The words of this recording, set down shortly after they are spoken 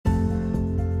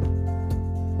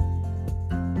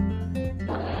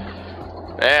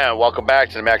And welcome back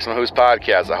to the Maximum Hoops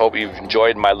podcast. I hope you've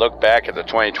enjoyed my look back at the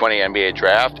 2020 NBA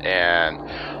draft and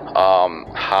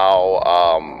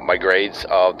how my grades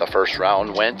of the first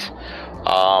round went.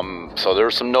 So there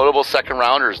were some notable second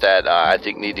rounders that I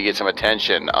think need to get some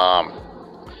attention.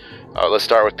 Let's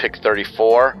start with pick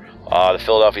 34. The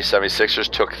Philadelphia 76ers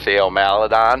took Theo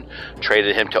Maledon,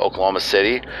 traded him to Oklahoma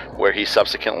City, where he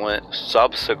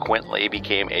subsequently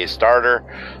became a starter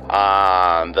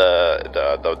on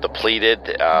the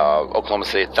depleted Oklahoma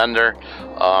City Thunder.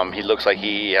 He looks like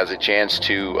he has a chance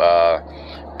to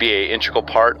be an integral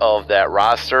part of that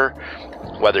roster,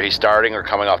 whether he's starting or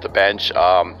coming off the bench.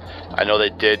 I know they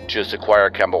did just acquire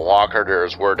Kemba Walker.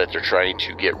 There's word that they're trying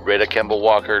to get rid of Kemba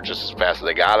Walker just as fast as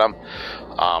they got him.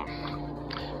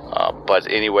 But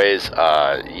anyways,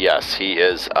 yes, he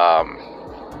has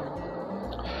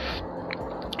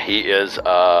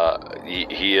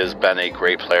been a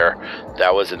great player.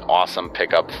 That was an awesome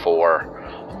pickup for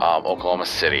Oklahoma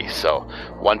City. So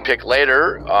one pick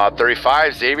later,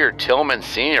 35, Xavier Tillman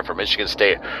Sr. from Michigan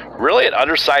State. Really an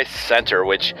undersized center,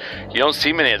 which you don't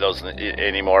see many of those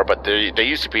anymore, but there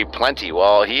used to be plenty.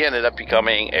 Well, he ended up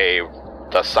becoming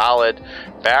the solid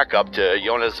backup to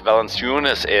Jonas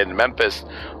Valanciunas in Memphis.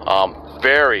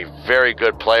 Very, very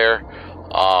good player.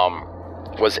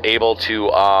 Was able to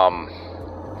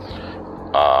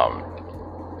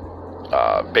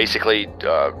basically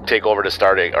take over the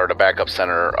starting or the backup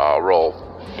center role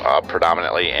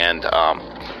predominantly, and I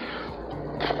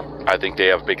think they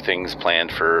have big things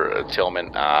planned for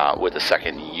Tillman with the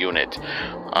second unit.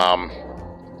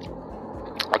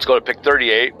 Let's go to pick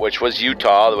 38, which was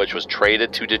Utah, which was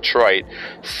traded to Detroit.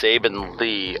 Saben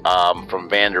Lee from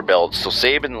Vanderbilt. So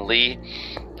Saben Lee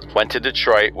went to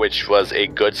Detroit, which was a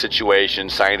good situation.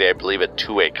 Signed, I believe, a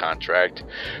two-way contract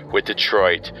with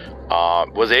Detroit.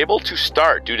 Was able to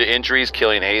start due to injuries.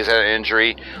 Killian Hayes had an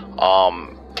injury.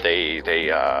 They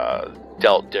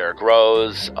dealt Derrick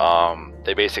Rose.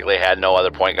 They basically had no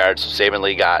other point guards. So Saben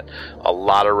Lee got a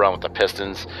lot of run with the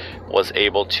Pistons. Was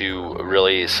able to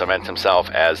really cement himself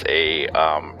as a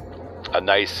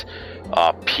nice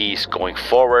piece going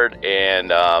forward, and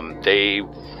they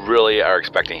really are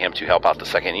expecting him to help out the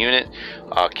second unit.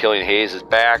 Killian Hayes is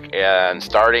back and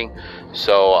starting,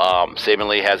 so Saben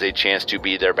Lee has a chance to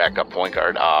be their backup point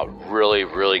guard. Really,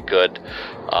 really good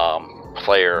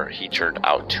player he turned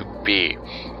out to be.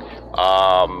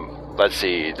 Let's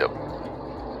see,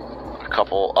 a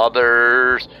couple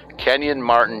others. Kenyon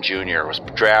Martin Jr. was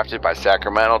drafted by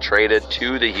Sacramento, traded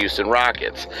to the Houston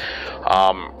Rockets.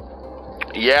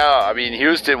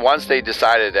 Houston, once they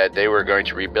decided that they were going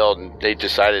to rebuild and they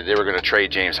decided they were going to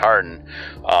trade James Harden,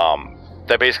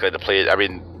 that basically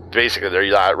basically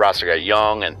their roster got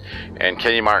young, and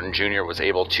Kenyon Martin Jr. was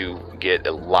able to get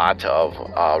a lot of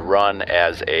run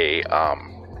as a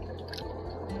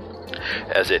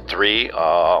three.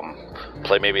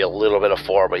 Play maybe a little bit of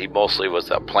four, but he mostly was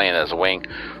playing as a wing.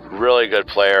 Really good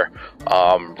player.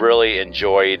 Really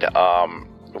enjoyed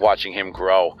watching him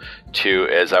grow too,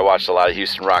 as I watched a lot of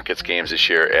Houston Rockets games this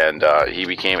year, and he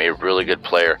became a really good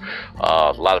player.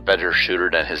 A lot of better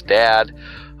shooter than his dad.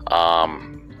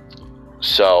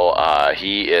 So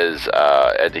he is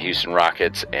at the Houston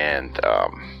Rockets and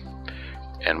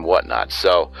whatnot.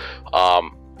 So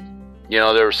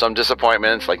there were some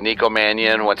disappointments, like Nico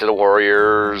Mannion went to the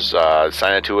Warriors,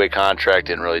 signed a two-way contract,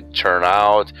 didn't really turn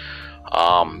out.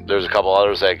 There's a couple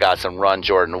others that got some run.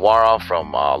 Jordan Nwora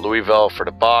from Louisville for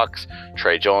the Bucks,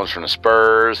 Trey Jones from the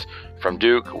Spurs, from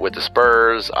Duke with the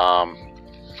Spurs,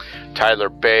 Tyler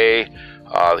Bay,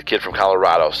 the kid from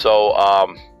Colorado. So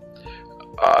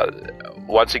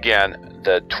once again,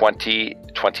 the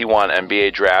 2021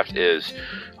 NBA draft is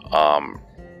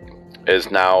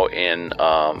now in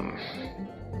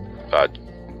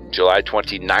July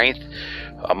 29th,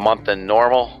 a month than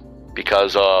normal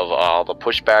because of all the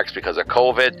pushbacks because of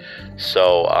COVID.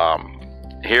 So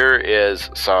here is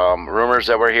some rumors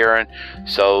that we're hearing.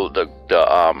 So the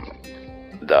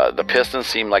Pistons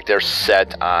seem like they're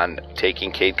set on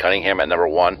taking Cade Cunningham at number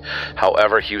 1.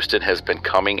 However, Houston has been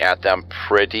coming at them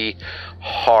pretty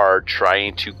hard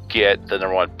trying to get the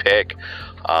number 1 pick.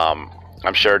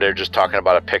 I'm sure they're just talking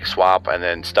about a pick swap and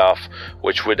then stuff,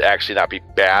 which would actually not be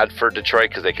bad for Detroit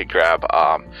because they could grab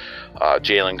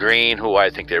Jalen Green, who I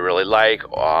think they really like,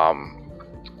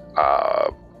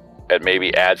 and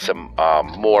maybe add some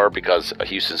more because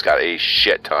Houston's got a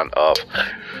shit ton of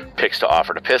picks to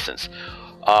offer the Pistons.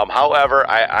 However,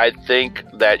 I think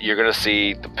that you're going to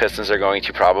see the Pistons are going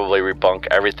to probably rebunk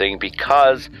everything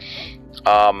because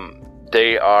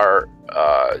they are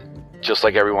just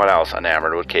like everyone else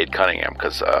enamored with Cade Cunningham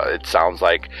because it sounds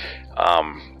like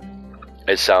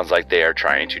it sounds like they are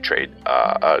trying to trade.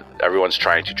 Everyone's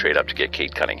trying to trade up to get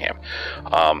Cade Cunningham.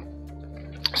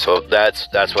 So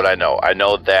that's what I know. I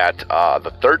know that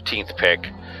the 13th pick,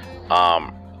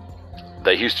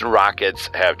 the Houston Rockets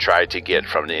have tried to get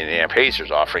from the Indiana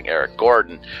Pacers, offering Eric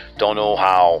Gordon. Don't know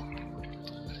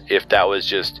if that was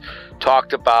just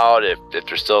talked about, if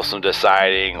there's still some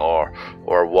deciding or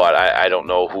what. I don't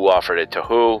know who offered it to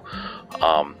who.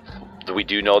 We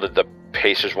do know that the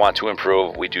Pacers want to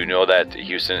improve. We do know that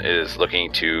Houston is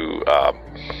looking to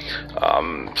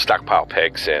stockpile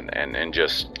picks and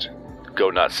just go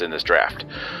nuts in this draft.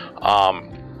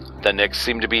 The Knicks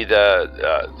seem to be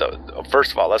the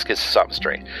first of all, let's get something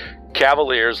straight.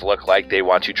 Cavaliers look like they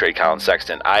want to trade Colin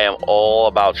Sexton. I am all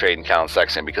about trading Colin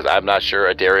Sexton because I'm not sure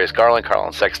a Darius Garland,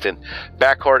 Colin Sexton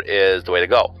backcourt is the way to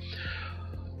go.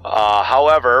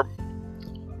 However,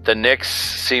 the Knicks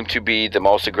seem to be the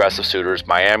most aggressive suitors.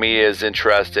 Miami is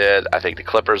interested. I think the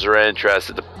Clippers are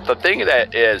interested. The thing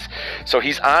that is, so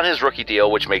he's on his rookie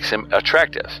deal, which makes him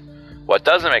attractive. What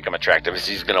doesn't make him attractive is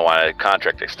he's going to want a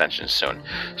contract extension soon.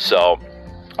 So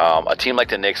a team like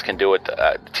the Knicks can do it.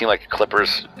 A team like the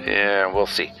Clippers, yeah, we'll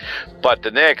see. But the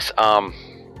Knicks,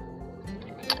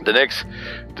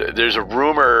 there's a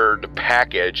rumored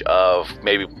package of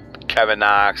maybe Kevin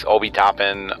Knox, Obi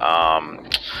Toppin,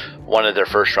 one of their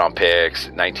first round picks,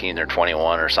 19 or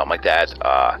 21 or something like that,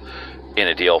 in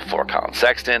a deal for Colin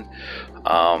Sexton.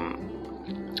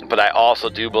 But I also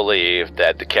do believe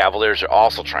that the Cavaliers are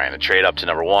also trying to trade up to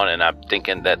number 1, and I'm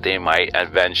thinking that they might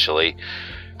eventually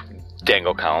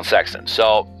dangle Colin Sexton.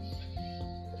 So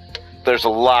there's a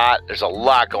lot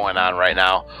going on right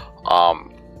now.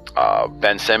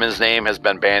 Ben Simmons' name has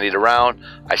been bandied around.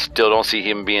 I still don't see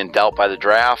him being dealt by the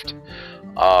draft.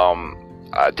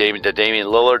 The Damian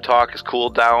Lillard talk has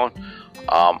cooled down.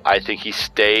 I think he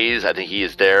stays. I think he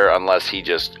is there unless he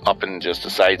just up and just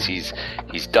decides he's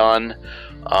done.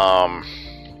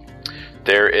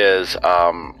 There is,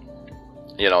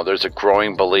 there's a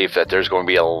growing belief that there's going to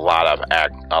be a lot of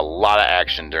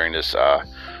action during this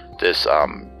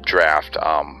draft.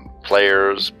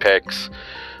 Players, picks,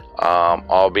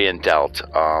 all being dealt.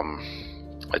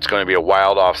 It's going to be a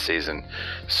wild off season.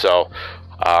 So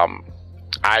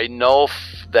I know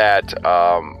that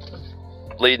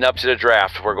leading up to the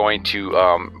draft, we're going to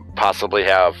possibly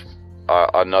have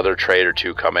another trade or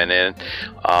two coming in.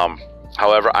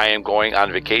 However, I am going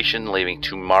on vacation, leaving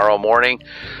tomorrow morning.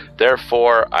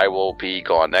 Therefore, I will be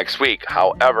gone next week.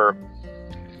 However,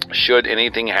 should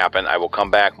anything happen, I will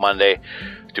come back Monday,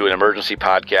 do an emergency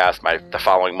podcast. The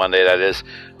following Monday, that is,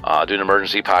 do an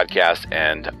emergency podcast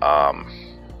and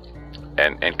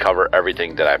cover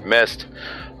everything that I've missed.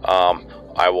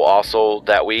 I will also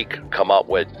that week come up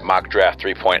with Mock Draft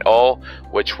 3.0,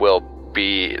 which will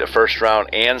be the first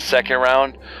round and second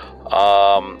round.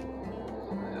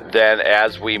 Then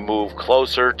as we move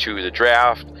closer to the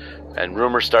draft and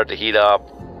rumors start to heat up,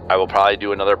 I will probably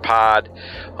do another pod,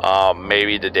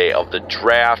 maybe the day of the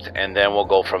draft, and then we'll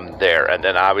go from there. And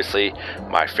then obviously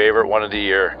my favorite one of the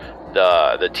year,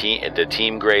 the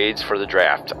team grades for the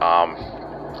draft.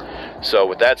 So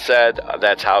with that said,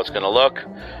 that's how it's going to look.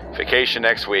 Vacation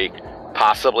next week,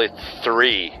 possibly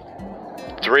three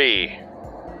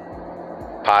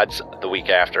pods the week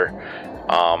after,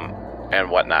 and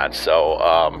whatnot. So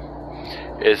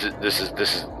this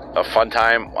is a fun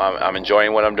time. I'm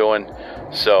enjoying what I'm doing.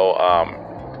 So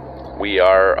we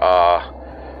are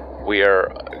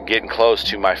getting close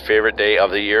to my favorite day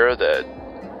of the year, the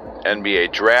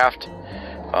NBA draft.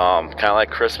 Kind of like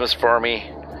Christmas for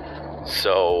me.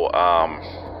 So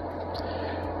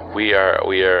we are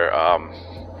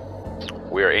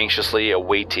anxiously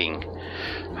awaiting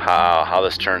how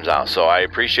this turns out. So I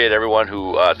appreciate everyone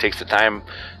who takes the time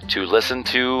to listen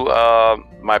to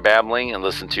my babbling and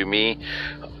listen to me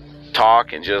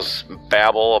talk and just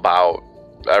babble about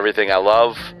everything I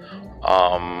love.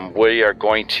 We are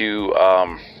going to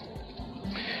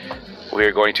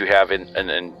have an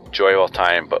enjoyable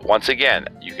time. But once again,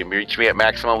 you can reach me at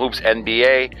Maximum Hoops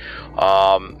NBA.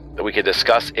 We can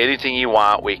discuss anything you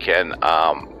want. We can.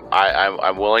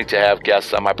 I'm willing to have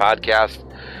guests on my podcast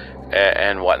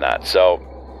and whatnot. So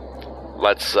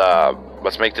let's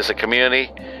make this a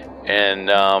community, and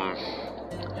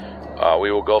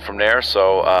we will go from there.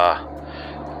 So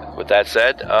with that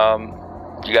said,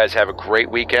 you guys have a great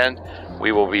weekend.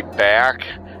 We will be back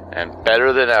and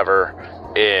better than ever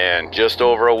in just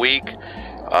over a week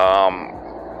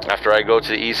after I go to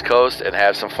the East Coast and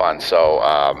have some fun. So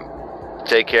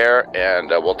take care, and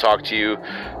we'll talk to you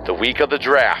the week of the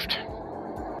draft.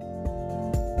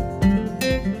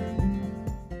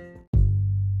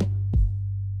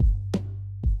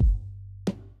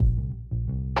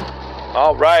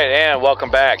 All right, and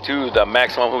welcome back to the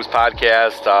Maximum Hoops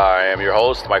Podcast. I am your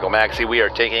host, Michael Maxey. We are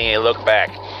taking a look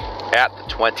back at the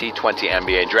 2020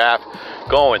 NBA Draft,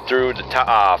 going through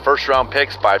the first-round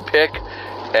picks by pick,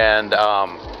 and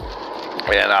I'm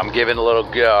giving a little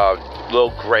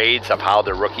grades of how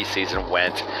the rookie season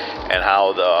went and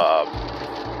how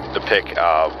the pick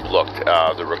looked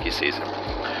the rookie season.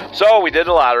 So we did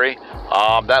the lottery.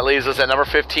 That leaves us at number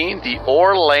 15. The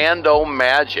Orlando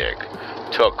Magic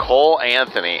took Cole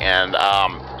Anthony, and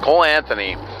Cole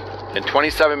Anthony in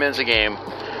 27 minutes a game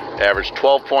averaged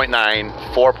 12.9,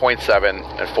 4.7,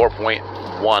 and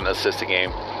 4.1 assists a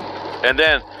game. And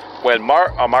then when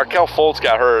Markelle Fultz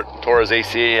got hurt, tore his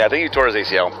ACL, I think he tore his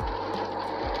ACL,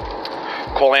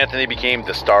 Cole Anthony became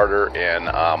the starter in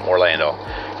Orlando.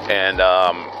 And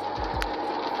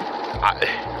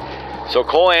so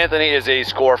Cole Anthony is a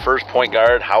score-first point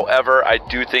guard. However, I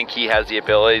do think he has the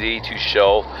ability to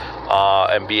show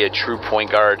and be a true point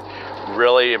guard.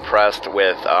 Really impressed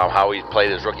with how he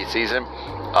played his rookie season.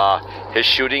 His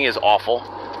shooting is awful.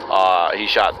 He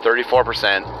shot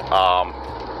 34%,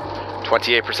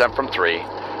 28% from three.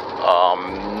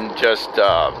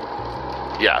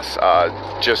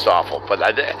 Just awful.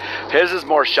 But his is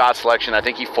more shot selection. I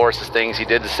think he forces things. He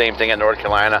did the same thing at North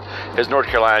Carolina. His North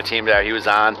Carolina team that he was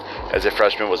on as a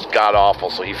freshman was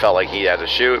god-awful, so he felt like he had to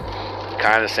shoot.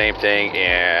 Kind of the same thing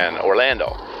in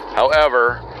Orlando.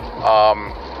 However,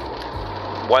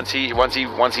 once he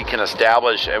can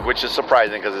establish, which is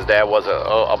surprising because his dad was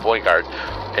a point guard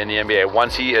in the NBA,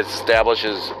 once he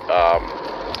establishes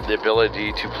the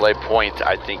ability to play point,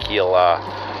 I think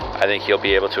he'll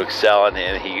be able to excel,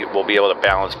 and he will be able to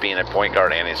balance being a point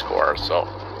guard and a scorer. So,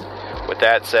 with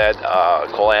that said,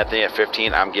 Cole Anthony at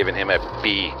 15, I'm giving him a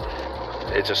B.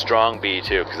 It's a strong B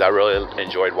too, because I really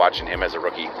enjoyed watching him as a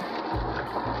rookie.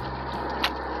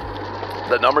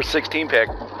 The number 16 pick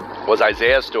was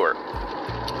Isaiah Stewart.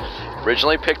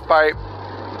 Originally picked by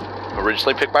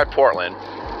Portland.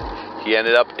 He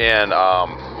ended up in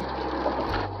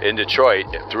Detroit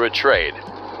through a trade,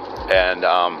 and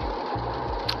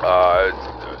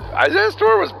Isaiah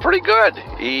Stewart was pretty good.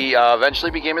 He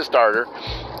eventually became a starter,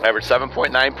 averaged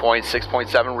 7.9 points,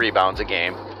 6.7 rebounds a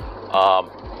game.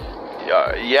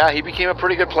 He became a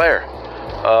pretty good player.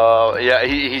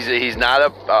 He's not a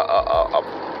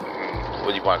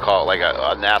what do you want to call it, like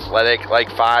an athletic like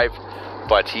five,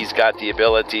 but he's got the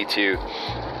ability to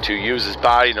use his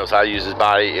body, knows how to use his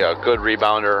body, a good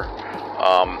rebounder.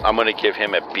 I'm going to give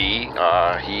him a B.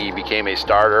 He became a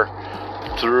starter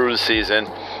through the season.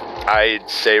 I'd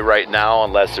say right now,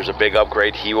 unless there's a big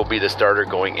upgrade, he will be the starter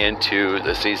going into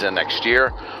the season next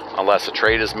year, unless a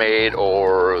trade is made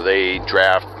or they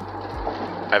draft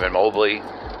Evan Mobley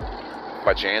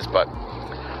by chance. But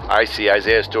I see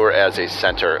Isaiah Stewart as a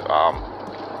center,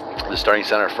 the starting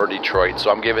center for Detroit,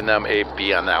 so I'm giving them a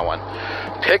B on that one.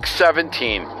 Pick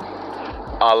 17,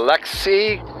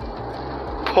 Alexei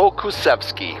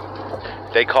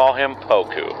Pokusevski. They call him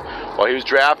Poku. Well, he was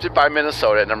drafted by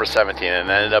Minnesota at number 17 and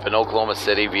ended up in Oklahoma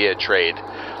City via trade.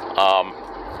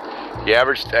 He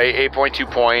averaged 8.2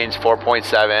 points,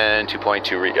 4.7,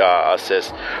 2.2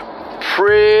 assists.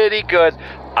 Pretty good.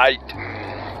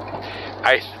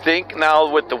 I think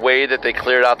now with the way that they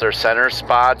cleared out their center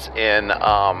spots in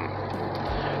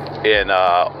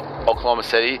Oklahoma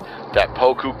City, that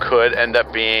Poku could end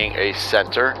up being a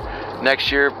center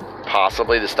next year,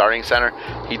 possibly the starting center.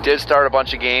 He did start a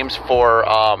bunch of games for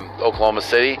Oklahoma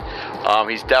City.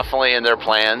 He's definitely in their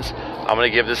plans. I'm going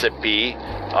to give this a B.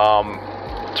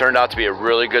 Turned out to be a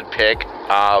really good pick.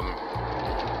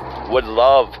 Would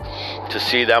love to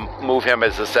see them move him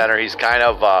as the center. He's kind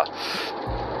of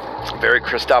very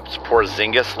Kristaps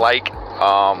Porzingis-like.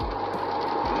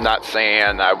 Not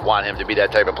saying I want him to be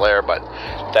that type of player, but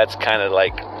that's kind of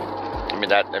like,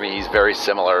 he's very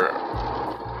similar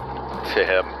to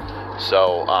him.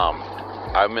 So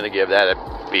I'm going to give that a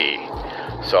B.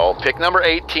 So pick number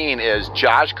 18 is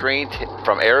Josh Green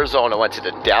from Arizona, went to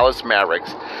the Dallas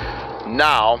Mavericks.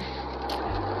 Now,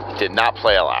 did not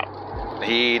play a lot.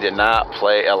 He did not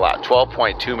play a lot.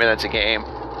 12.2 minutes a game.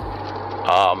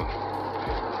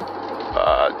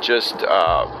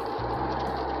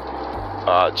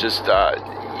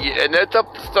 And at the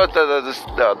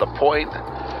point.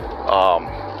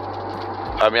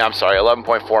 I'm sorry,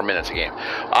 11.4 minutes a game.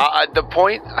 The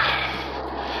point.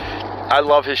 I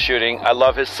love his shooting. I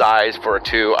love his size for a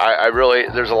 2. I really,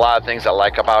 there's a lot of things I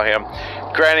like about him.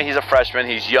 Granted, he's a freshman.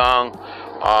 He's young.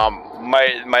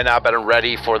 Might not have been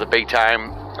ready for the big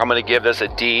time. I'm going to give this a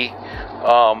D.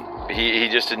 He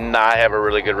just did not have a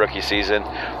really good rookie season.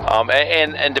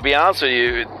 And to be honest with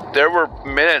you, there were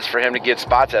minutes for him to get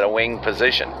spots at a wing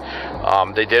position.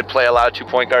 They did play a lot of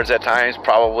 2-point guards at times,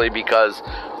 probably because,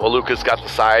 well, Lucas got the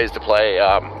size to play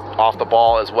off the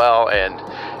ball as well and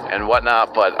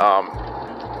whatnot. But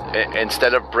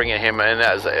instead of bringing him in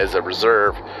as a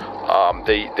reserve,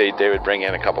 they would bring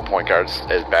in a couple point guards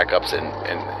as backups, and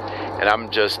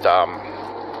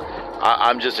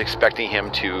I'm just expecting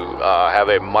him to have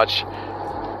a much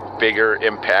bigger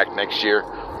impact next year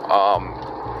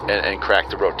and crack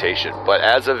the rotation. But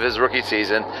as of his rookie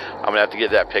season, I'm going to have to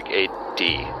give that pick a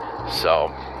D.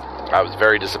 So I was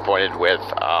very disappointed with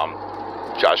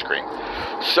Josh Green.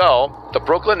 So the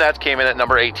Brooklyn Nets came in at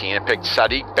number 18 and picked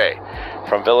Saddiq Bey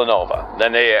from Villanova.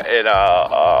 Then they, in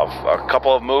a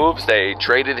couple of moves, they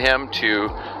traded him to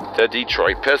the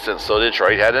Detroit Pistons. So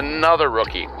Detroit had another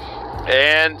rookie.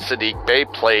 And Saddiq Bey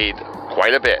played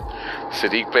quite a bit.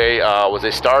 Saddiq Bey was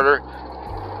a starter,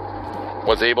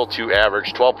 was able to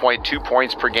average 12.2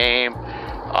 points per game,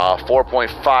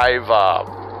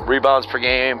 4.5 rebounds per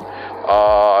game.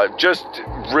 Just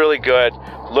really good.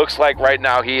 Looks like right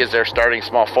now he is their starting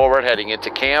small forward heading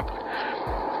into camp.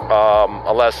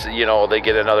 Unless, they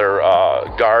get another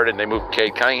guard and they move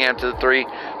Cade Cunningham to the 3.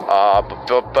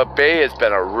 But Bey has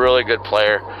been a really good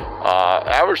player.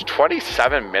 Averaged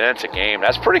 27 minutes a game.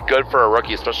 That's pretty good for a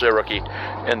rookie, especially a rookie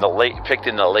picked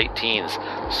in the late teens.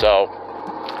 So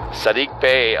Saddiq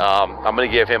Bey, I'm going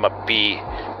to give him a B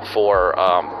for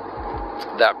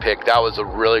that pick. That was a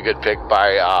really good pick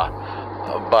by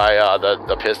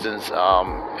the Pistons,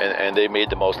 and they made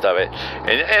the most of it.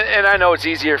 And I know it's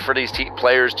easier for these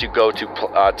players to go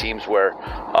to teams where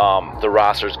the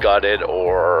roster's gutted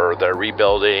or they're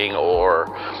rebuilding or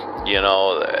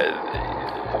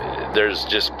there's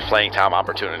just playing time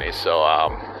opportunities. So,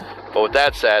 but with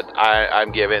that said,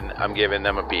 I'm giving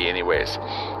them a B anyways.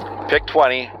 Pick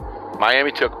 20.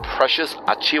 Miami took Precious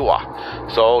Achiuwa.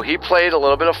 So he played a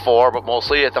little bit of 4, but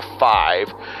mostly at the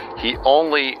 5. He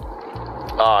only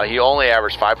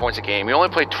averaged 5 points a game. He only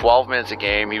played 12 minutes a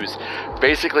game. He was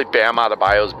basically Bam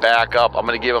Adebayo's backup. I'm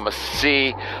going to give him a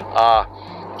C.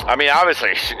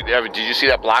 Obviously, did you see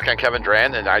that block on Kevin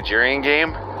Durant in the Nigerian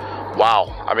game?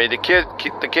 Wow. I mean, the kid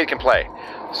can play.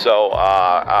 So,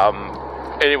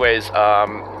 anyways,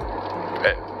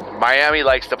 Miami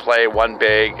likes to play one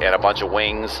big and a bunch of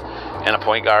wings and a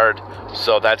point guard.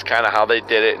 So that's kind of how they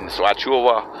did it. And so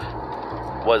Achiuwa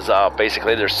was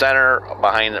basically their center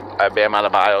behind Bam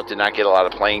Adebayo. Did not get a lot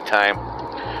of playing time.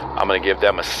 I'm going to give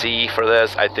them a C for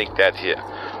this. I think that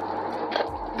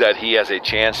he has a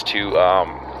chance to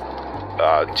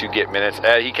get minutes.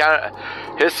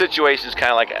 His situation is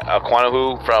kind of like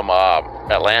Aquanahu from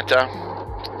Atlanta,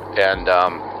 and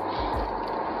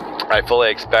I fully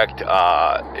expect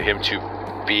him to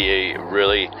be a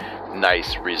really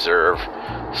nice reserve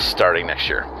starting next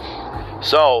year.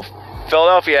 So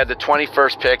Philadelphia had the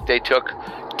 21st pick. They took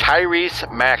Tyrese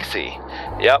Maxey.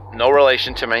 Yep, no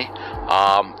relation to me.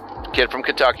 Kid from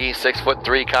Kentucky,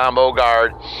 6'3" combo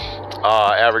guard.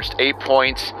 Averaged 8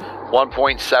 points,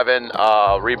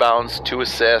 1.7 rebounds, 2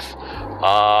 assists.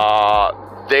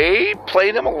 They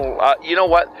played him a lot. You know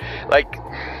what? Like,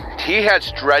 he had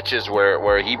stretches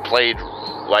where he played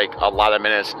like a lot of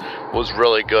minutes, was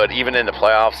really good. Even in the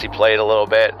playoffs, he played a little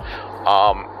bit.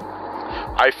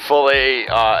 I fully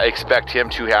expect him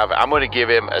to have. I'm going to give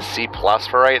him a C+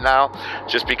 for right now,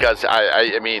 just because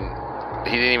I mean,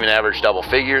 he didn't even average double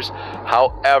figures.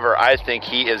 However, I think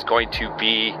he is going to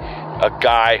be a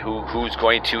guy who's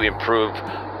going to improve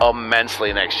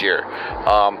immensely next year.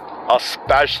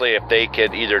 Especially if they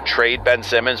could either trade Ben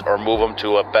Simmons or move him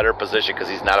to a better position because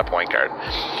he's not a point guard.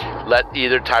 Let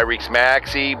either Tyrese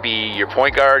Maxey be your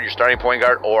point guard, your starting point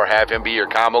guard, or have him be your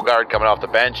combo guard coming off the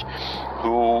bench,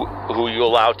 who you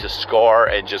allow to score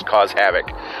and just cause havoc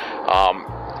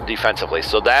defensively.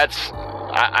 So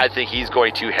I think he's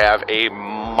going to have a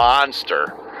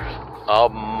monster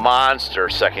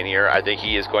second year. I think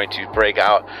he is going to break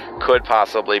out, could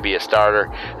possibly be a starter.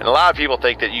 And a lot of people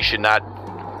think that you should not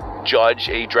judge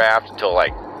a draft until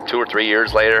like 2 or 3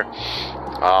 years later.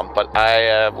 But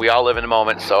we all live in the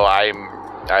moment, so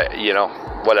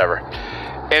whatever.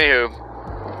 Anywho,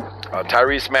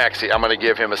 Tyrese Maxey, I'm going to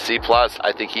give him a C+.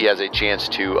 I think he has a chance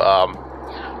to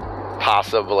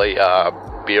possibly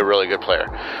be a really good player.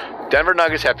 Denver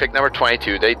Nuggets have pick number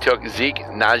 22. They took Zeke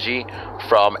Naji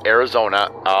from Arizona.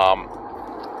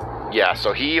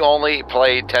 So he only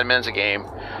played 10 minutes a game.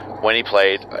 When he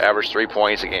played, averaged 3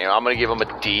 points a game. I'm going to give him a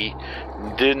D.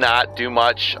 Did not do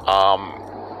much on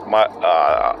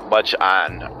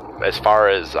as far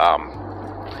as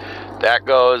that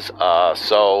goes.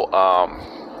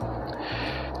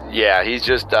 yeah, he's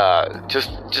just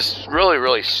really,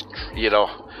 really,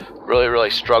 really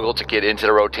struggled to get into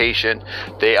the rotation.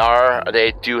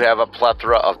 They do have a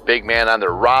plethora of big men on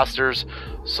their rosters,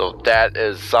 so that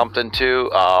is something too.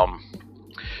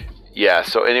 Yeah.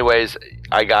 So, anyways,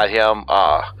 I got him.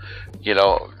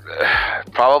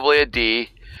 Probably a D.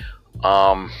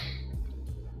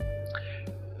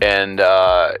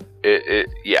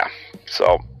 Yeah.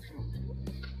 So,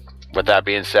 with that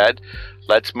being said,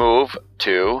 let's move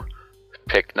to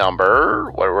pick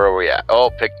number, where were we at? Oh,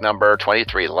 pick number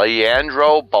 23,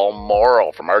 Leandro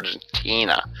Balmoro from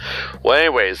Argentina. Well,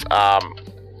 anyways, I'm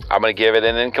going to give it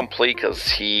an incomplete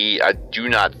because I do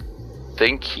not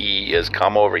think he has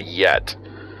come over yet.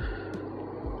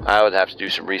 I would have to do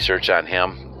some research on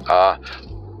him.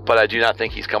 But I do not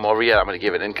think he's come over yet. I'm going to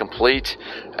give it incomplete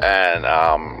and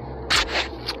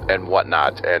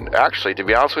whatnot. And actually, to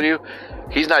be honest with you,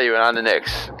 he's not even on the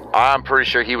Knicks. I'm pretty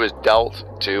sure he was dealt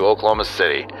to Oklahoma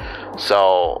City.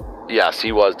 So, yes,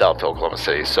 he was dealt to Oklahoma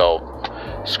City. So,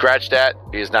 scratch that.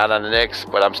 He's not on the Knicks,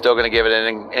 but I'm still going to give it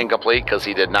an incomplete because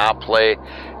he did not play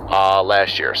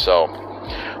last year. So,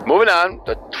 moving on,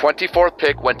 the 24th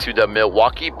pick went to the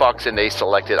Milwaukee Bucks, and they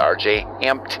selected R.J.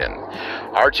 Hampton.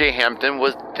 R.J. Hampton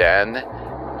was then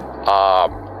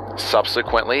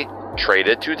subsequently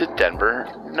traded to the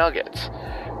Denver Nuggets,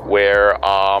 where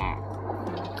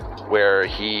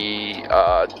he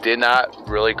did not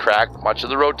really crack much of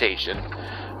the rotation.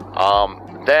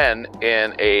 Then,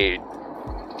 in a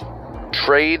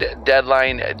trade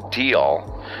deadline deal,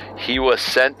 he was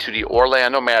sent to the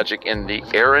Orlando Magic in the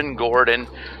Aaron Gordon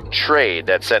trade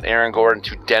that sent Aaron Gordon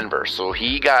to Denver. So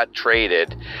he got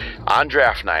traded on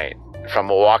draft night from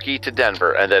Milwaukee to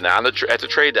Denver, and then at the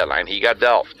trade deadline, he got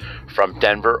dealt from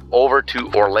Denver over to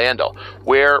Orlando,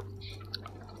 where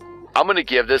I'm going to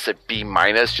give this a B-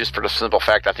 just for the simple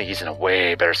fact I think he's in a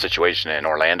way better situation in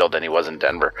Orlando than he was in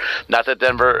Denver. Not that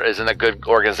Denver isn't a good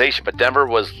organization, but Denver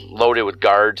was loaded with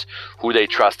guards who they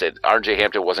trusted. R.J.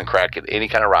 Hampton wasn't cracking any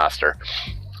kind of roster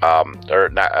or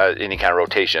not any kind of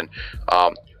rotation,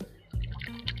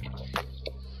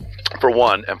 for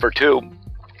one. And for two,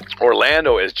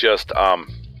 Orlando is just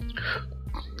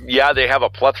they have a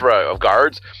plethora of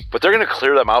guards, but they're going to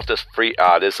clear them out this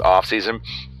offseason.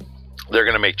 They're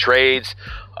going to make trades.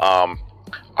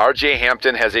 R.J.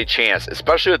 Hampton has a chance,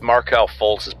 especially with Markelle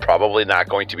Fultz is probably not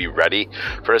going to be ready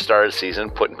for the start of the season,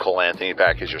 putting Cole Anthony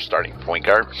back as your starting point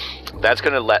guard. That's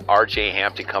going to let R.J.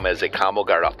 Hampton come as a combo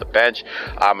guard off the bench.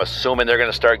 I'm assuming they're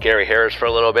going to start Gary Harris for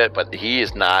a little bit, but he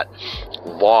is not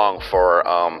long for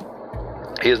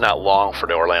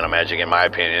the Orlando Magic, in my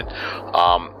opinion.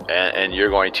 And you're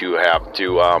going to have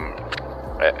to,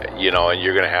 you're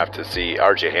going to have to see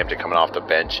R.J. Hampton coming off the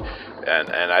bench.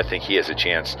 And I think he has a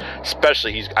chance,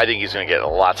 especially I think he's going to get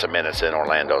lots of minutes in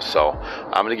Orlando. So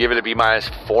I'm going to give it a B-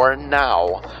 for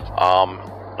now,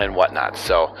 and whatnot.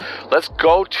 So let's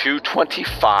go to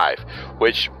 25,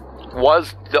 which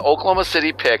was the Oklahoma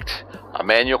City picked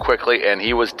Immanuel Quickley, and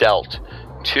he was dealt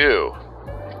to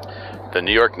the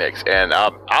New York Knicks. And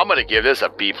I'm going to give this a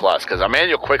B+ because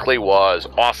Immanuel Quickley was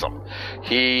awesome.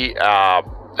 He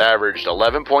averaged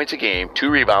 11 points a game, 2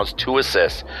 rebounds, 2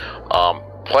 assists.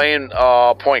 Playing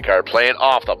point guard, playing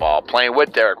off the ball, playing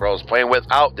with Derrick Rose, playing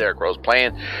without Derrick Rose,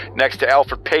 playing next to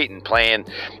Elfrid Payton,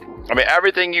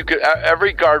 everything you could,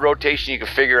 every guard rotation you could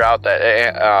figure out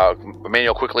that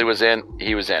Immanuel Quickley was in,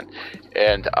 he was in.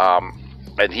 And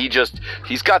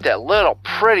he's got that little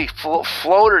pretty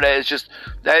floater that is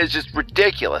just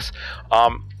ridiculous.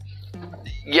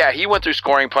 He went through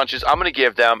scoring punches. I'm going to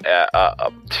give them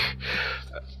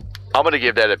I'm going to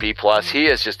give that a B+. He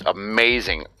is just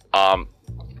amazing.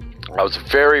 I was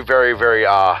very, very, very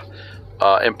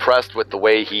impressed with the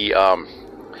way he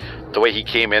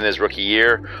came in his rookie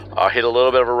year. Hit a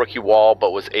little bit of a rookie wall,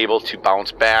 but was able to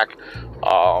bounce back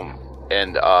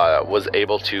and was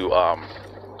able to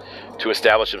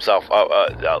establish himself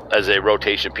as a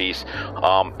rotation piece.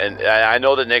 And I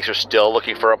know the Knicks are still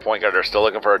looking for a point guard. They're still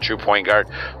looking for a true point guard.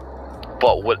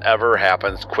 But whatever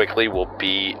happens, Quickley will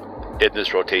be in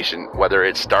this rotation, whether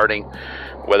it's starting,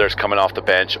 whether it's coming off the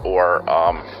bench, or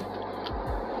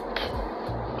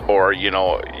in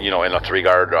a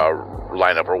 3-guard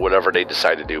lineup, or whatever they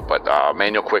decide to do. But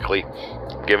Immanuel Quickley,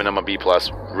 giving him a B+.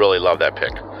 Really love that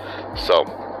pick. So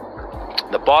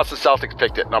the Boston Celtics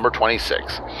picked at number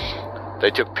 26. They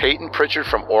took Peyton Pritchard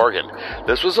from Oregon.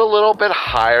 This was a little bit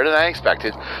higher than I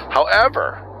expected.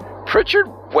 However, Pritchard,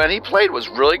 when he played, was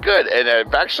really good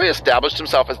and actually established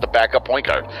himself as the backup point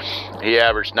guard. He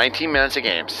averaged 19 minutes a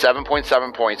game,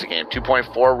 7.7 points a game,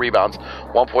 2.4 rebounds,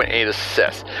 1.8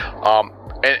 assists.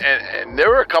 And there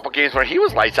were a couple games where he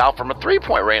was lights out from a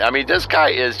 3-point range. I mean, this guy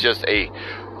is just he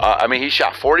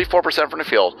shot 44% from the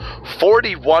field,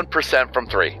 41% from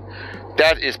 3.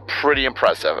 That is pretty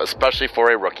impressive, especially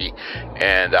for a rookie.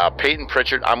 And Peyton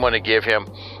Pritchard, I'm going to give him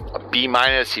a B-.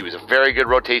 He was a very good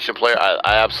rotation player.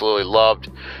 I absolutely loved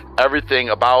everything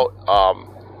about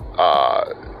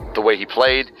the way he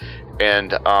played.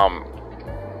 And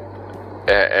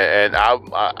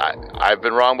I've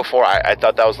been wrong before. I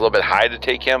thought that was a little bit high to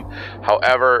take him.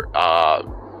 However,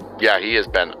 he has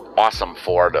been awesome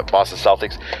for the Boston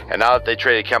Celtics. And now that they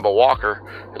traded Kemba Walker,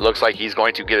 it looks like he's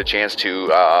going to get a chance to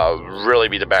really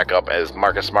be the backup, as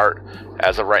Marcus Smart,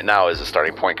 as of right now, is the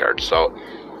starting point guard. So,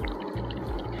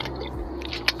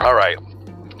 all right,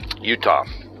 Utah.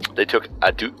 They took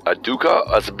Udoka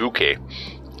Azubuike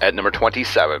at number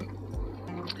 27.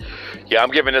 Yeah,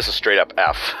 I'm giving this a straight up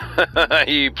F.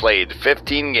 He played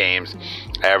 15 games,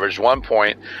 averaged 1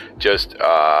 point. Just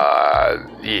a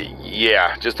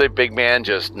big man,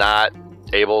 just not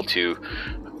able to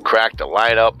crack the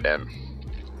lineup. And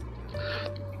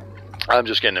I'm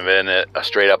just giving it a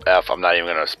straight up F. I'm not even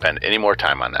going to spend any more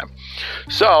time on that.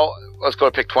 So let's go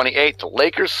to pick 28. The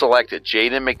Lakers selected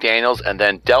Jaden McDaniels and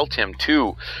then dealt him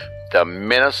to the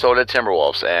Minnesota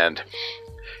Timberwolves. And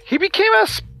he became a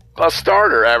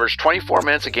starter, averaged 24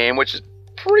 minutes a game, which is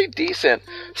pretty decent.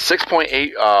 6.8.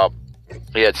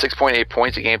 He had 6.8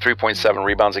 points a game, 3.7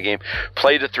 rebounds a game.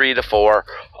 Played to 3 to 4.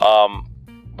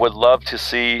 Would love to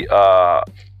see.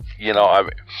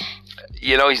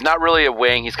 He's not really a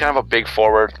wing. He's kind of a big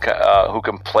forward who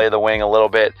can play the wing a little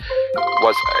bit.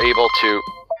 Was able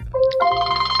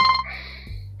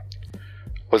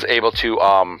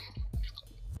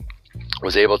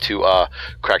to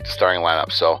crack the starting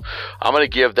lineup. So I'm going to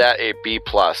give that a B+.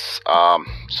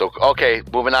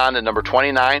 Moving on to number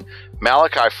 29,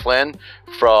 Malachi Flynn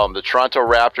from the Toronto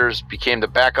Raptors became the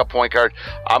backup point guard.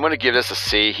 I'm going to give this a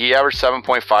C. He averaged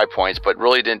 7.5 points, but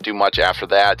really didn't do much after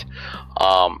that.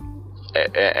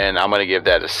 And I'm going to give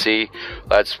that a C.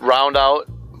 Let's round out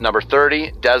number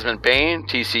 30, Desmond Bane,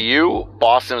 TCU,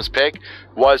 Boston's pick,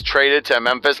 was traded to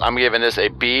Memphis. I'm giving this a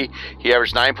B. He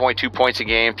averaged 9.2 points a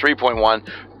game, 3.1,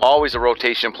 always a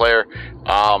rotation player,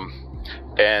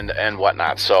 and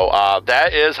whatnot. So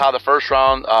that is how the first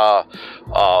round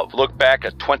look back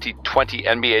at 2020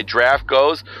 NBA draft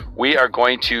goes. We are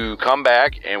going to come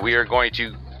back and we are going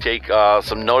to take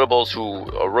some notables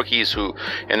rookies who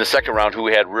in the second round who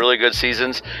had really good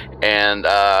seasons, and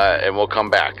we'll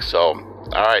come back. So,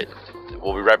 all right,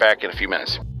 we'll be right back in a few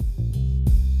minutes.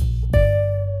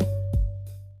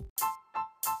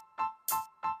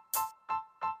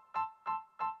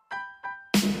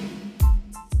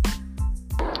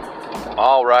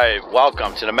 All right,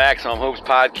 welcome to the Maximum Hoops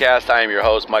Podcast. I am your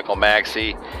host, Michael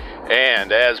Maxey,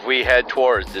 and as we head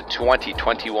towards the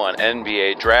 2021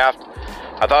 NBA Draft,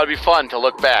 I thought it'd be fun to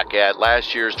look back at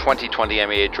last year's 2020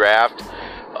 NBA Draft,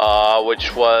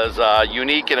 which was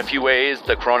unique in a few ways.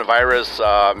 The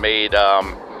coronavirus made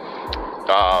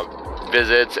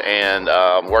visits and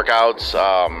workouts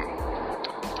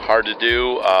hard to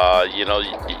do.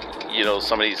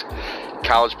 Some of these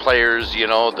college players,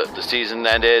 the season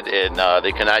ended and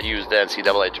they could not use the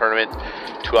NCAA tournament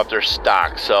to up their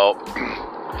stock. So,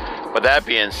 with that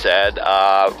being said,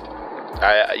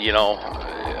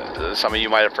 some of you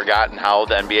might have forgotten how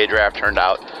the NBA draft turned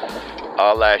out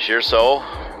last year, so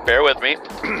bear with me.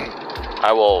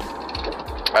 I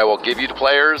will give you the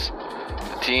players,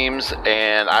 the teams,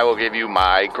 and I will give you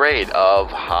my grade of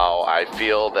how I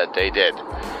feel that they did.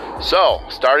 So,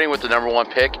 starting with the number 1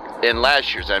 pick in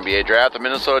last year's NBA draft, the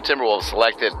Minnesota Timberwolves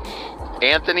selected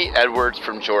Anthony Edwards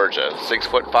from Georgia,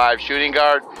 6'5" shooting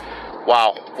guard.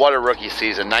 Wow, what a rookie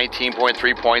season!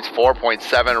 19.3 points,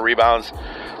 4.7 rebounds,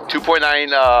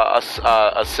 2.9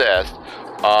 assists.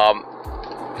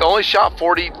 Only shot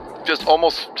just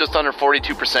under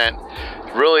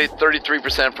 42%. Really,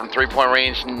 33% from 3-point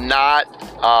range. Not,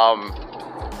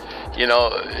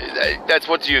 that's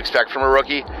what you expect from a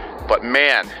rookie. But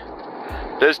man,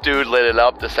 this dude lit it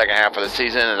up the second half of the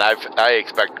season, and I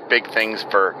expect big things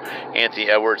for Anthony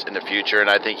Edwards in the future, and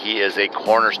I think he is a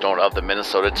cornerstone of the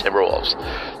Minnesota Timberwolves.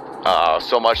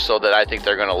 So much so that I think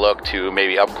they're going to look to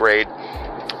maybe upgrade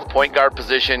point guard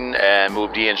position and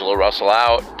move D'Angelo Russell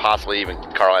out, possibly even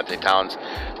Karl Anthony Towns.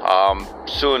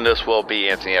 Soon this will be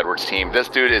Anthony Edwards' team. This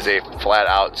dude is a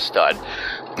flat-out stud.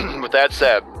 With that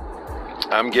said,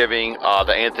 I'm giving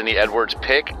the Anthony Edwards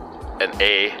pick an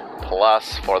A+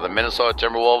 for the Minnesota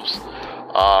Timberwolves.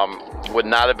 Would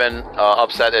not have been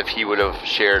upset if he would have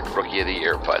shared Rookie of the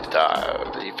Year, but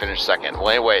he finished second. Well,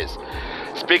 anyways,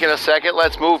 Speaking of second,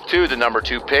 let's move to the number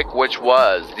 2 pick, which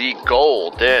was the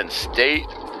Golden State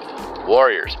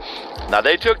Warriors. Now,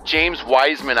 they took James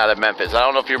Wiseman out of Memphis. I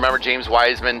don't know if you remember James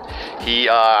Wiseman. He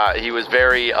was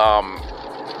very,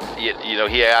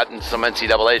 he had some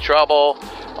NCAA trouble.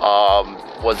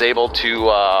 Was able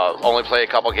to only play a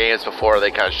couple games before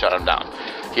they kind of shut him down.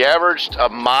 He averaged a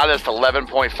modest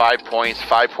 11.5 points,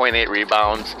 5.8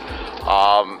 rebounds,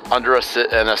 under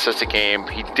an assist a game.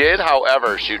 He did,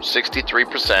 however, shoot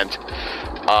 63%.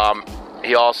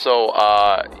 He also,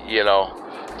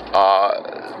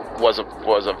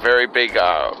 was a very big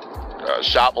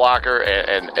shot blocker,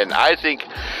 and I think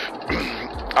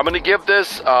I'm going to give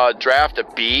this draft a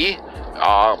B,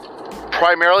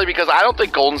 primarily because I don't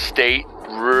think Golden State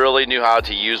really knew how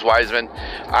to use Wiseman.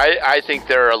 I think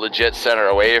they're a legit center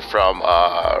away from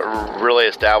really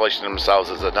establishing themselves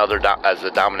as a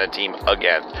dominant team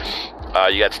again.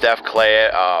 You got Steph Clay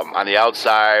on the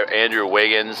outside, Andrew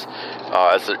Wiggins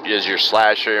as your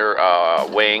slasher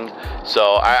wing.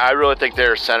 So I really think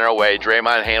they're center away.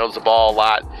 Draymond handles the ball a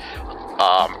lot.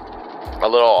 A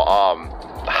little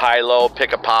high-low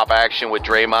pick-a-pop action with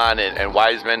Draymond and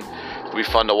Wiseman will be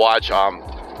fun to watch. I'm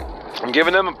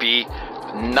giving them a B.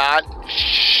 Not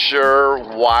sure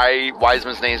why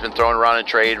Wiseman's name's been thrown around in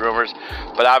trade rumors,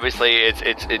 but obviously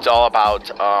it's all about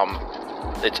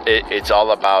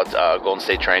Golden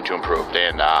State trying to improve,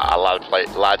 and a lot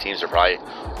of teams are probably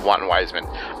wanting Wiseman.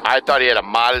 I thought he had a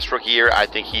modest rookie year. I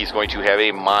think he's going to have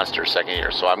a monster second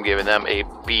year, so I'm giving them a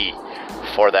B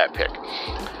for that pick.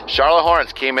 Charlotte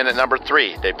Hornets came in at number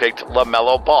 3. They picked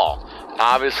LaMelo Ball.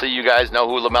 Obviously, you guys know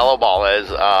who LaMelo Ball is.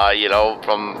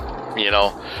 From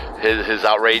his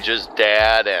outrageous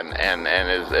dad and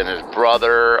his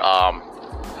brother.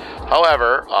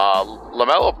 However,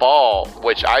 LaMelo Ball,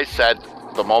 which I said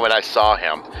the moment I saw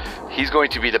him, he's going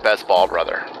to be the best Ball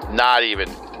brother. Not even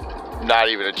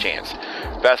a chance.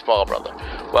 Best Ball brother.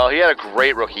 Well, he had a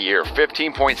great rookie year.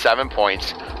 15.7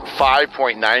 points,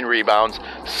 5.9 rebounds,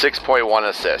 6.1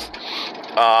 assists.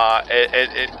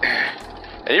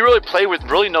 And he really played with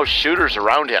really no shooters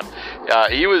around him.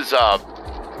 He was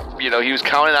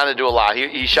counted on to do a lot.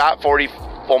 He shot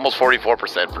almost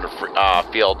 44% from the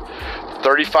field,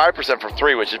 35% from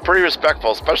 3, which is pretty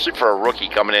respectful, especially for a rookie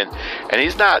coming in. And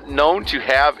he's not known to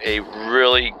have a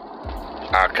really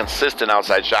consistent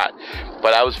outside shot,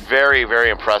 but I was very, very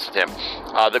impressed with him.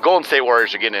 The Golden State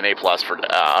Warriors are getting an A+ for,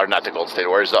 or not the Golden State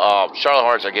Warriors, the Charlotte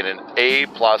Hornets are getting an A+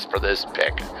 for this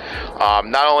pick.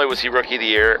 Not only was he Rookie of the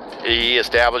Year, he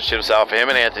established himself. Him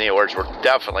and Anthony Edwards were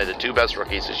definitely the 2 best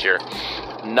rookies this year.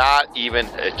 Not even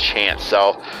a chance.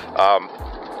 So,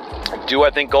 do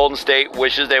I think Golden State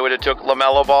wishes they would have took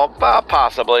LaMelo Ball?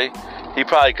 Possibly. He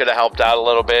probably could have helped out a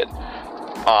little bit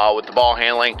with the ball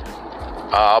handling.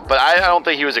 But I don't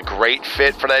think he was a great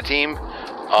fit for that team.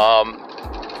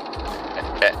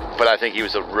 But I think he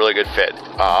was a really good fit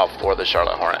for the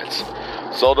Charlotte Hornets.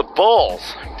 So the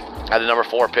Bulls had the number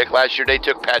 4 pick last year. They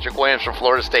took Patrick Williams from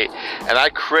Florida State. And I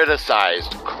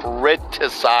criticized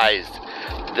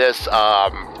this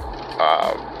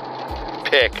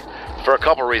pick for a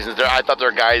couple reasons. I thought there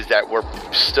were guys that were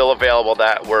still available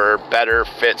that were better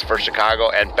fits for Chicago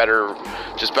and better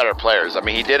players. I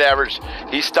mean,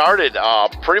 he started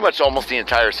pretty much almost the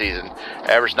entire season.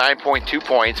 Averaged 9.2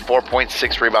 points,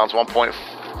 4.6 rebounds,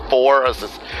 1.4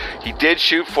 assists. He did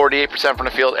shoot 48% from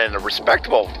the field and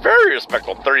very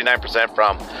respectable 39%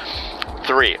 from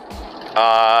 3.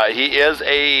 He is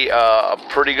a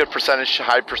pretty good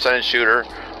high percentage shooter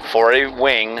for a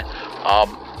wing.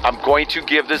 I'm going to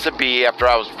give this a B after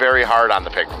I was very hard on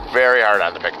the pick.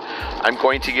 I'm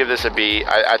going to give this a B.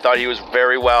 I thought he was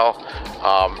very well.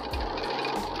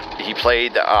 He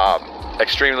played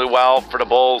extremely well for the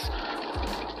Bulls.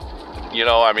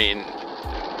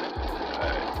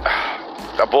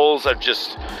 The Bulls have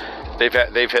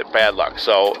they've hit bad luck.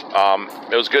 So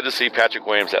it was good to see Patrick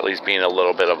Williams at least being a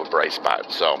little bit of a bright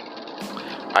spot. So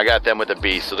I got them with a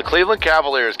B. So the Cleveland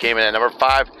Cavaliers came in at number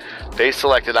 5. They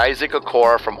selected Isaac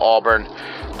Okoro from Auburn,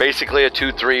 basically a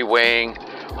 2-3 wing.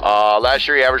 Last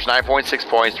year he averaged 9.6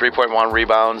 points, 3.1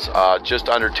 rebounds, just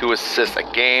under 2 assists a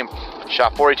game.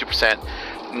 Shot 42%.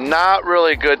 Not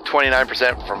really good,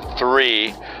 29% from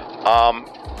 3.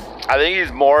 I think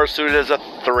he's more suited as a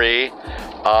 3.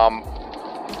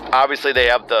 Obviously they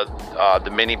have the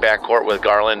mini backcourt with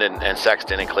Garland and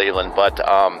Sexton in Cleveland, but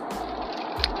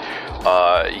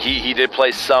he did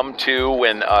play some too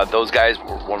when those guys,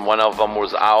 when one of them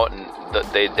was out and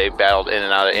they battled in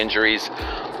and out of injuries.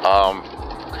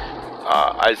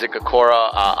 Isaac Okoro,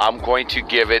 I'm going to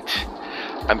give him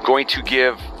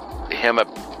a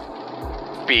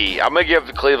B. I'm going to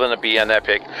give Cleveland a B on that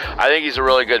pick. I think he's a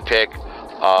really good pick.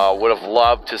 Would have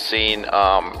loved to seen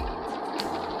a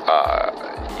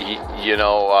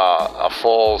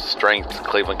full strength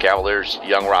Cleveland Cavaliers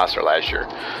young roster last year.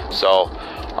 So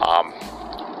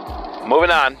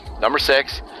moving on, number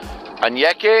 6,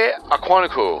 Onyeka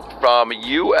Okongwu from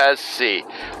USC.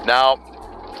 Now,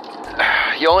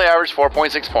 he only averaged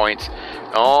 4.6 points,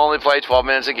 only played 12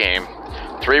 minutes a game,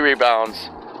 3 rebounds,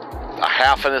 a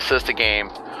half an assist a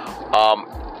game.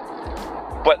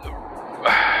 But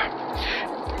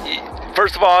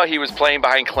first of all, he was playing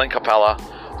behind Clint Capella.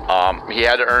 He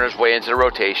had to earn his way into the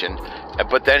rotation,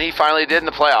 but then he finally did in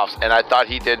the playoffs, and I thought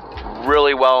he did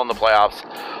really well in the playoffs.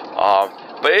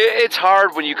 But it's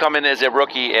hard when you come in as a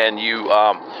rookie and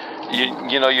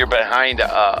you're behind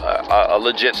a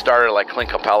legit starter like Clint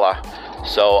Capella.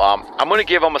 So I'm going to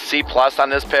give him a C+ on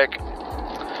this pick.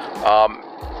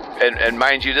 And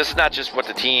mind you, this is not just with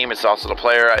the team; it's also the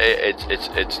player. It's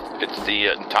the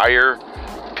entire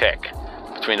pick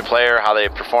between the player, how they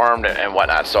performed, and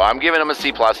whatnot. So I'm giving him a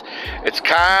C+.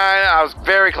 I was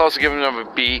very close to giving him a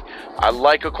B. I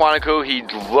like Okongwu. He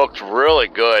looked really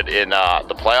good in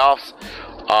the playoffs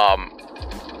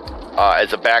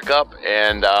as a backup,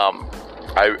 and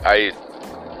I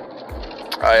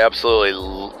absolutely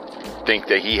think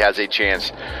that he has a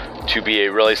chance to be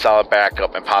a really solid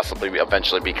backup and possibly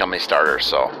eventually become a starter.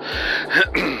 So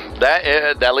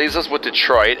that leaves us with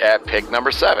Detroit at pick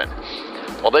number 7.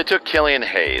 Well, they took Killian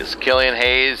Hayes. Killian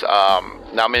Hayes,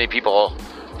 not many people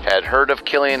had heard of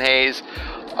Killian Hayes.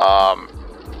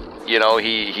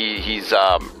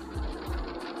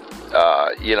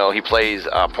 He plays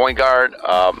point guard.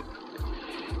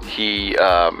 He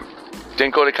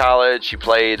didn't go to college. He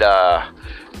played,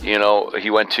 he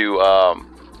went to,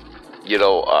 he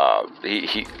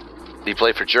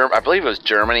played for Germany. I believe it was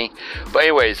Germany. But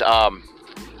anyways, I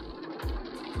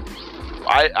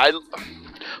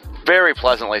very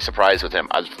pleasantly surprised with him.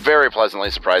 I was very pleasantly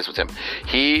surprised with him.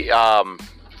 He,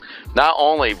 not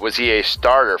only was he a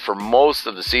starter for most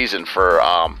of the season for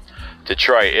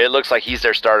Detroit, it looks like he's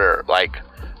their starter, like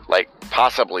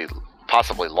possibly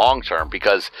long term.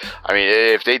 Because I mean,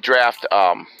 if they draft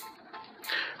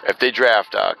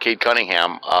Cade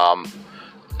Cunningham,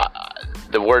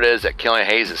 the word is that Killian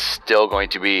Hayes is still going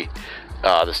to be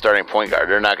the starting point guard.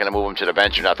 They're not going to move him to the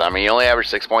bench or nothing. I mean, he only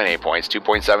averaged 6.8 points,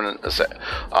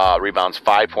 2.7 rebounds,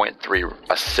 5.3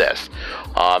 assists.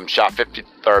 Shot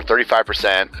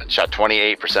 35%, shot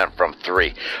 28% from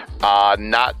 3.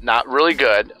 Not really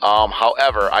good.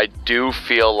 However, I do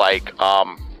feel like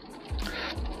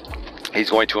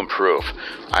he's going to improve.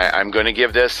 I'm going to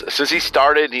give this, since he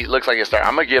started, he looks like a starter.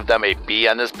 I'm going to give them a B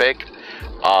on this pick.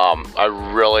 I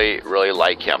really, really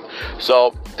like him.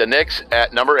 So the Knicks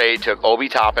at number 8 took Obi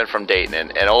Toppin from Dayton,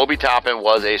 and Obi Toppin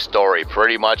was a story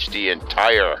pretty much the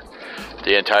entire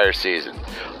season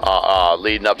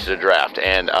leading up to the draft.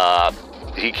 And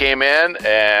he came in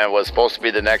and was supposed to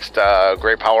be the next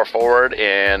great power forward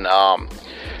in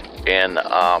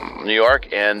New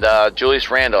York, and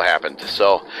Julius Randle happened.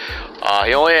 So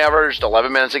he only averaged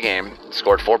 11 minutes a game,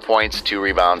 scored 4 points, 2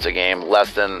 rebounds a game,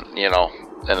 less than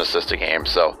an assist a game.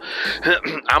 So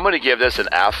I'm going to give this an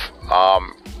F.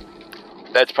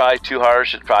 That's probably too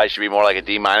harsh. It probably should be more like a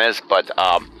D-. But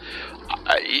I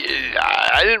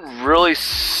didn't really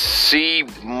see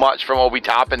much from Obi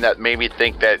Toppin that made me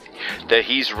think that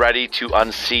he's ready to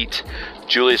unseat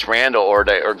Julius Randle or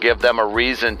give them a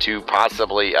reason to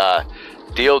possibly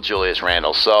deal Julius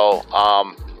Randle. So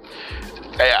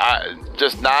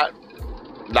just not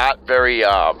very.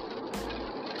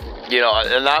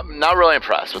 Not really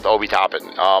impressed with Obi Toppin.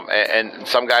 And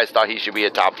some guys thought he should be a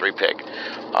top 3 pick.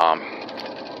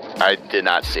 I did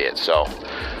not see it. So,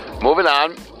 moving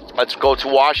on, let's go to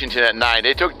Washington at 9.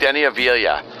 They took Denny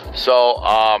Avila. So,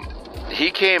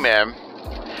 he came in,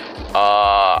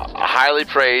 a highly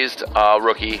praised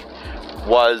rookie,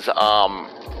 was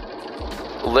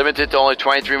limited to only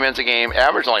 23 minutes a game,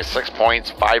 averaged only 6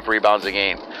 points, 5 rebounds a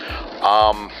game.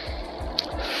 I'm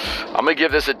going to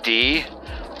give this a D.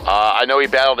 I know he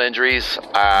battled injuries.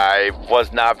 I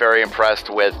was not very impressed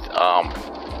with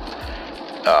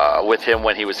him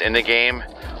when he was in the game.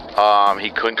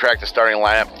 He couldn't crack the starting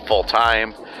lineup full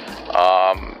time.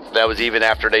 That was even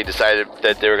after they decided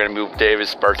that they were going to move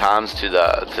Davis Bertans to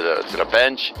the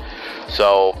bench.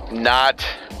 So not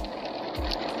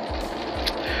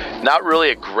really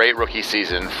a great rookie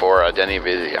season for Denny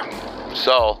Avila.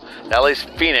 So that leaves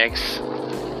Phoenix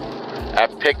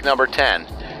at pick number 10.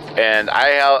 And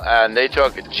they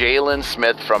took Jalen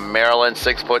Smith from Maryland,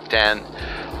 6'10",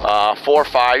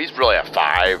 4'5". He's really a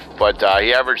 5, but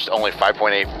he averaged only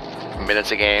 5.8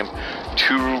 minutes a game,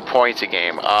 2 points a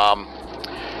game. I'm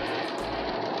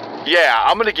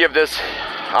going to give this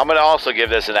I'm going to also give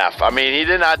this an F. I mean, he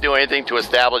did not do anything to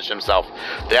establish himself.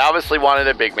 They obviously wanted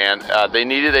a big man. They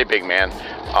needed a big man.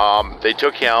 They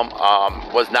took him,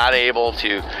 was not able to,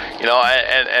 you know,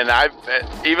 and I've,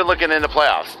 even looking in the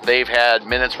playoffs, they've had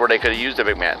minutes where they could have used a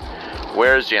big man.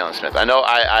 Where's Jalen Smith? I know,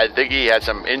 I think he had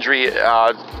some injury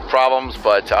problems,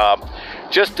 but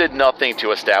just did nothing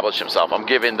to establish himself. I'm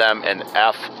giving them an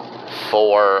F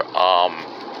for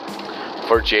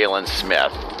Jalen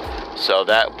Smith. So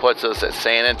that puts us at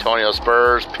San Antonio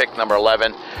Spurs, pick number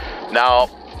 11. Now,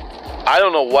 I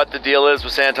don't know what the deal is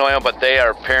with San Antonio, but they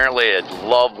are apparently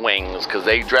love wings because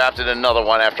they drafted another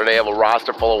one after they have a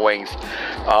roster full of wings.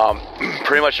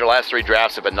 Pretty much their last 3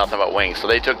 drafts have been nothing but wings. So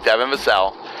they took Devin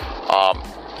Vassell,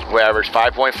 who averaged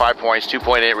 5.5 points,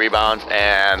 2.8 rebounds,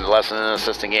 and less than an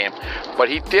assist a game. But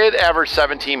he did average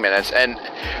 17 minutes, and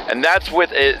that's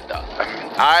with it.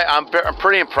 I'm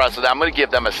pretty impressed with that. I'm going to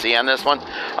give them a C on this one.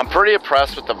 I'm pretty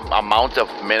impressed with the amount of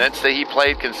minutes that he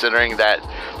played, considering that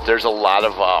there's a lot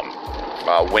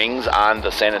of wings on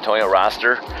the San Antonio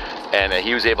roster, and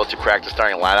he was able to crack the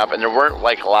starting lineup, and there weren't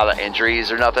like a lot of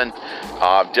injuries or nothing.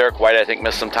 Derek White, I think,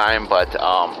 missed some time, but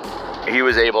he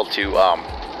was able to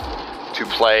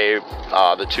play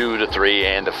the 2 to 3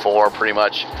 and to 4 pretty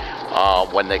much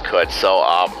when they could. So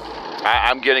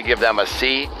I'm going to give them a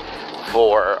C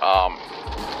for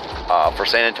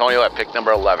San Antonio at pick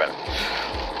number 11.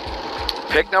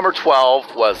 Pick number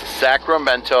 12 was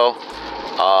Sacramento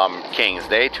Kings.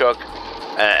 They took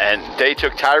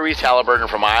Tyrese Halliburton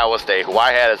from Iowa State, who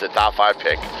I had as a top 5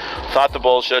 pick. Thought the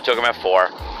Bulls should have took him at 4.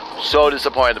 So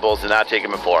disappointed the Bulls did not take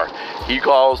him at 4. He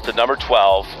goes to number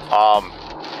 12.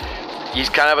 He's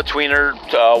kind of a tweener,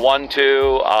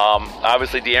 1-2.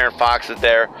 Obviously, De'Aaron Fox is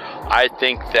there. I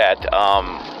think that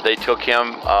they took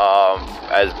him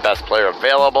as best player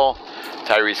available.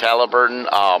 Tyrese Halliburton.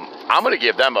 I'm going to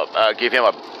give him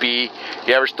a B.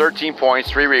 He averaged 13 points,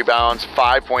 3 rebounds,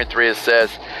 5.3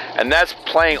 assists, and that's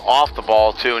playing off the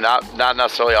ball too. Not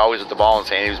necessarily always with the ball in his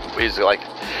hand. He's like,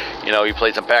 you know, he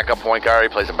played some backup point guard. He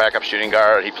played some backup shooting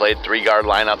guard. He played 3 guard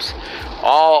lineups.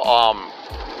 All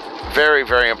very,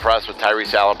 very impressed with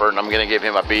Tyrese Halliburton. I'm going to give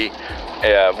him a B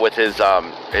with his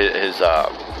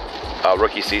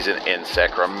rookie season in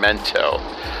Sacramento.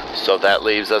 So that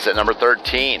leaves us at number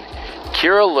 13.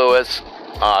 Kira Lewis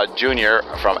Jr.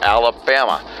 from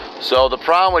Alabama. So the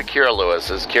problem with Kira Lewis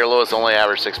is Kira Lewis only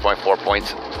averaged 6.4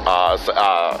 points,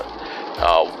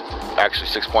 actually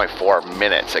 6.4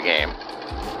 minutes a game.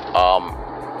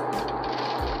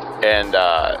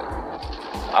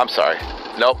 I'm sorry.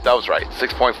 Nope, that was right.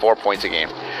 6.4 points a game.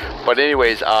 But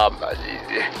anyways,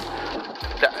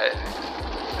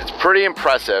 it's pretty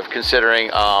impressive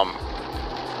considering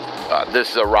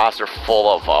this is a roster full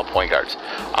of point guards.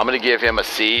 I'm going to give him a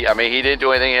C. I mean, he didn't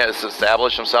do anything to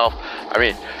establish himself. I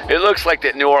mean, it looks like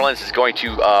that New Orleans is going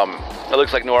to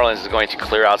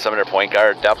clear out some of their point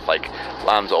guard depth. Like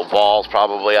Lonzo Ball's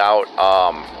probably out.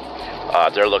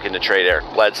 They're looking to trade Eric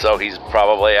Bledsoe. He's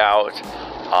probably out.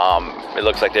 It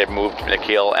looks like they've moved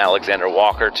Nickeil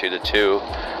Alexander-Walker to the 2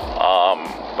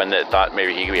 when they thought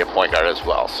maybe he could be a point guard as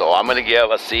well. So I'm going to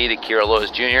give a C to Kira Lewis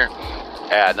Jr.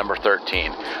 at number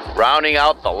 13. Rounding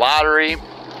out the lottery,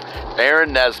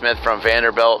 Aaron Nesmith from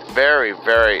Vanderbilt. Very,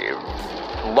 very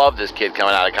love this kid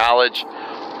coming out of college.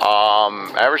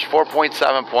 Averaged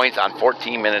 4.7 points on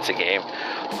 14 minutes a game.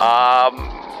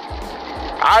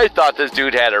 I thought this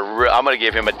dude had I'm going to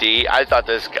give him a D. I thought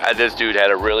this dude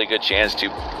had a really good chance to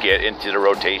get into the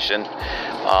rotation.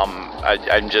 I'm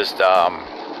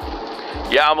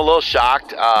a little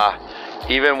shocked.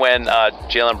 Even when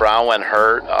Jaylen Brown went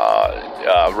hurt,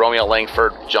 Romeo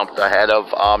Langford jumped ahead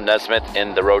of Nesmith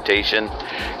in the rotation.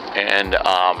 And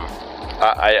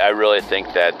I really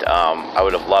think that I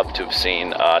would have loved to have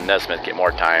seen Nesmith get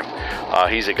more time.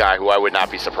 He's a guy who I would not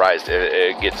be surprised if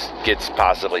it gets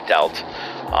possibly dealt.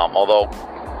 Although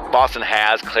Boston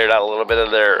has cleared out a little bit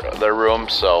of their room,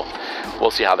 so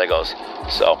we'll see how that goes.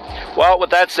 So, well, with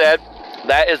that said,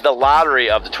 that is the lottery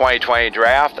of the 2020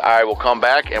 draft. I will come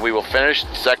back and we will finish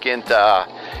the second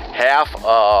half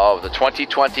of the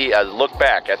 2020, look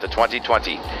back at the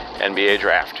 2020 NBA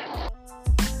draft.